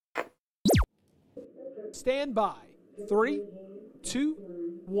Stand by. 3, 2,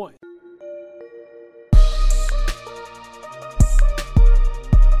 1.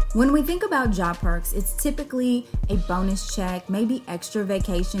 When we think about job perks, it's typically a bonus check, maybe extra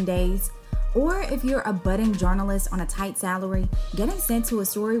vacation days, or if you're a budding journalist on a tight salary, getting sent to a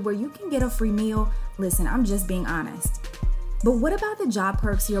story where you can get a free meal. Listen, I'm just being honest. But what about the job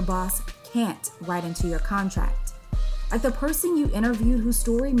perks your boss can't write into your contract? Like the person you interviewed whose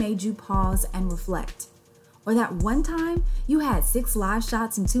story made you pause and reflect. Or that one time you had 6 live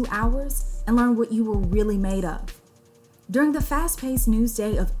shots in 2 hours and learned what you were really made of. During the fast-paced news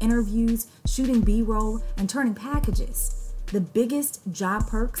day of interviews, shooting B-roll, and turning packages, the biggest job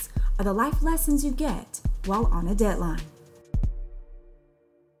perks are the life lessons you get while on a deadline.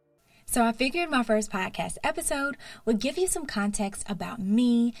 So I figured my first podcast episode would give you some context about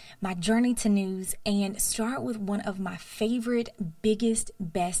me, my journey to news, and start with one of my favorite, biggest,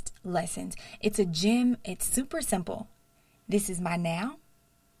 best lessons. It's a gem. It's super simple. This is my now,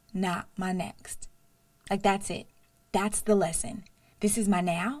 not my next. Like that's it. That's the lesson. This is my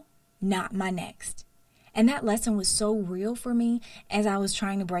now, not my next. And that lesson was so real for me as I was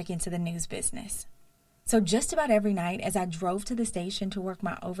trying to break into the news business. So just about every night as I drove to the station to work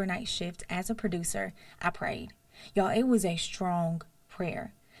my overnight shift as a producer, I prayed. Y'all, it was a strong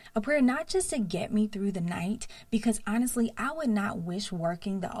prayer. A prayer not just to get me through the night, because honestly, I would not wish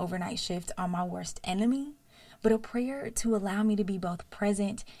working the overnight shift on my worst enemy, but a prayer to allow me to be both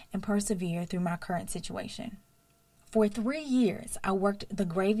present and persevere through my current situation. For 3 years, I worked the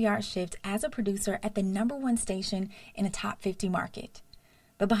graveyard shift as a producer at the #1 station in a top 50 market.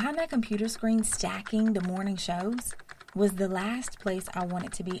 But behind that computer screen stacking the morning shows was the last place I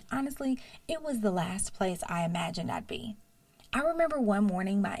wanted to be. Honestly, it was the last place I imagined I'd be. I remember one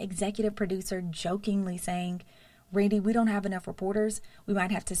morning my executive producer jokingly saying, "Randy, we don't have enough reporters. We might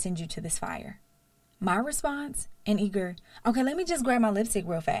have to send you to this fire." My response, an eager, "Okay, let me just grab my lipstick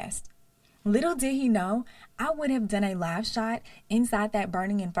real fast." Little did he know, I would have done a live shot inside that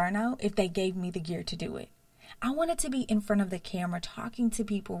burning inferno if they gave me the gear to do it. I wanted to be in front of the camera, talking to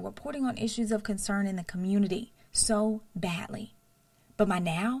people, reporting on issues of concern in the community so badly. But my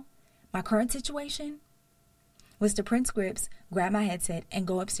current situation, was to print scripts, grab my headset, and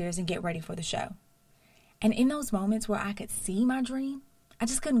go upstairs and get ready for the show. And in those moments where I could see my dream, I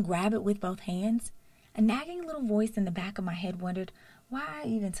just couldn't grab it with both hands. A nagging little voice in the back of my head wondered why I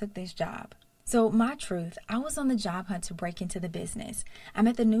even took this job. So my truth, I was on the job hunt to break into the business. I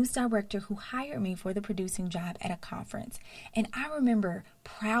met the news director who hired me for the producing job at a conference. And I remember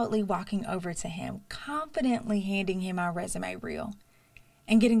proudly walking over to him, confidently handing him my resume reel,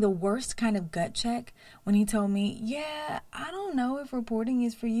 and getting the worst kind of gut check when he told me, "Yeah, I don't know if reporting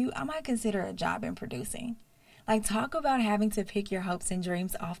is for you. I might consider a job in producing." Like, talk about having to pick your hopes and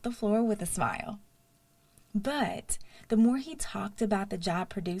dreams off the floor with a smile. But the more he talked about the job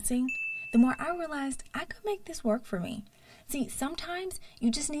producing, the more I realized I could make this work for me. See, sometimes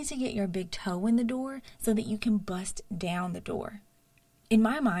you just need to get your big toe in the door so that you can bust down the door. In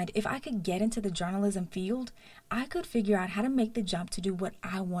my mind, if I could get into the journalism field, I could figure out how to make the jump to do what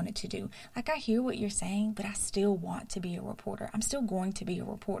I wanted to do. Like, I hear what you're saying, but I still want to be a reporter. I'm still going to be a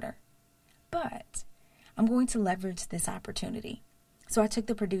reporter. But I'm going to leverage this opportunity. So I took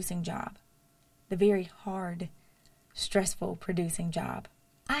the producing job. The very hard, stressful producing job.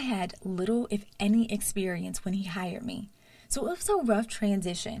 I had little, if any, experience when he hired me. So it was a rough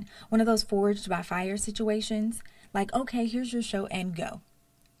transition, one of those forged by fire situations. Like, okay, here's your show and go.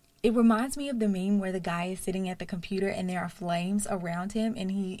 It reminds me of the meme where the guy is sitting at the computer and there are flames around him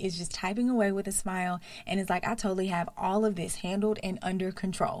and he is just typing away with a smile and is like, I totally have all of this handled and under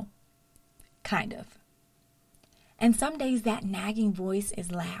control. Kind of. And some days that nagging voice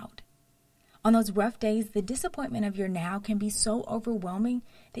is loud. On those rough days, the disappointment of your now can be so overwhelming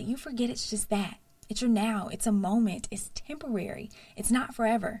that you forget it's just that. It's your now. It's a moment. It's temporary. It's not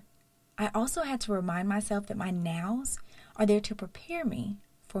forever. I also had to remind myself that my nows are there to prepare me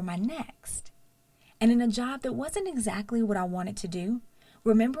for my next. And in a job that wasn't exactly what I wanted to do,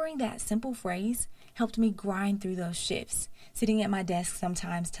 remembering that simple phrase helped me grind through those shifts, sitting at my desk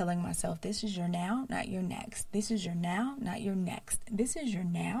sometimes telling myself, this is your now, not your next. This is your now, not your next. This is your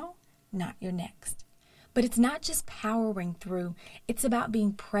now, not your next. But it's not just powering through. It's about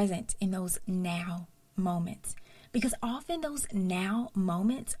being present in those now moments. Because often those now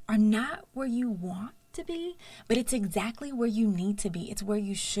moments are not where you want to be, but it's exactly where you need to be. It's where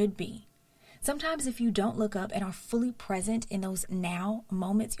you should be. Sometimes if you don't look up and are fully present in those now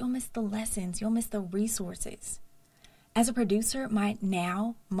moments, you'll miss the lessons, you'll miss the resources. As a producer, my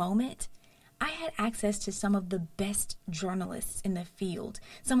now moment, I had access to some of the best journalists in the field,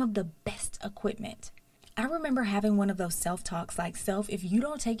 some of the best equipment. I remember having one of those self-talks like, self, if you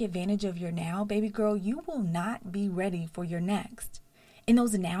don't take advantage of your now, baby girl, you will not be ready for your next. In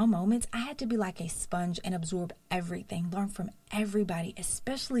those now moments, I had to be like a sponge and absorb everything, learn from everybody,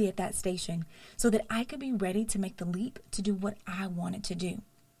 especially at that station, so that I could be ready to make the leap to do what I wanted to do.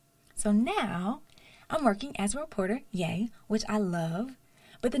 So now I'm working as a reporter, yay, which I love.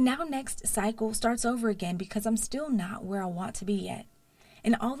 But the now next cycle starts over again because I'm still not where I want to be yet.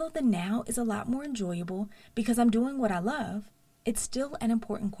 And although the now is a lot more enjoyable because I'm doing what I love, it's still an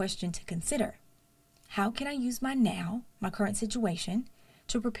important question to consider. How can I use my now, my current situation,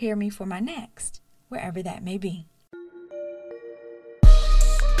 to prepare me for my next, wherever that may be?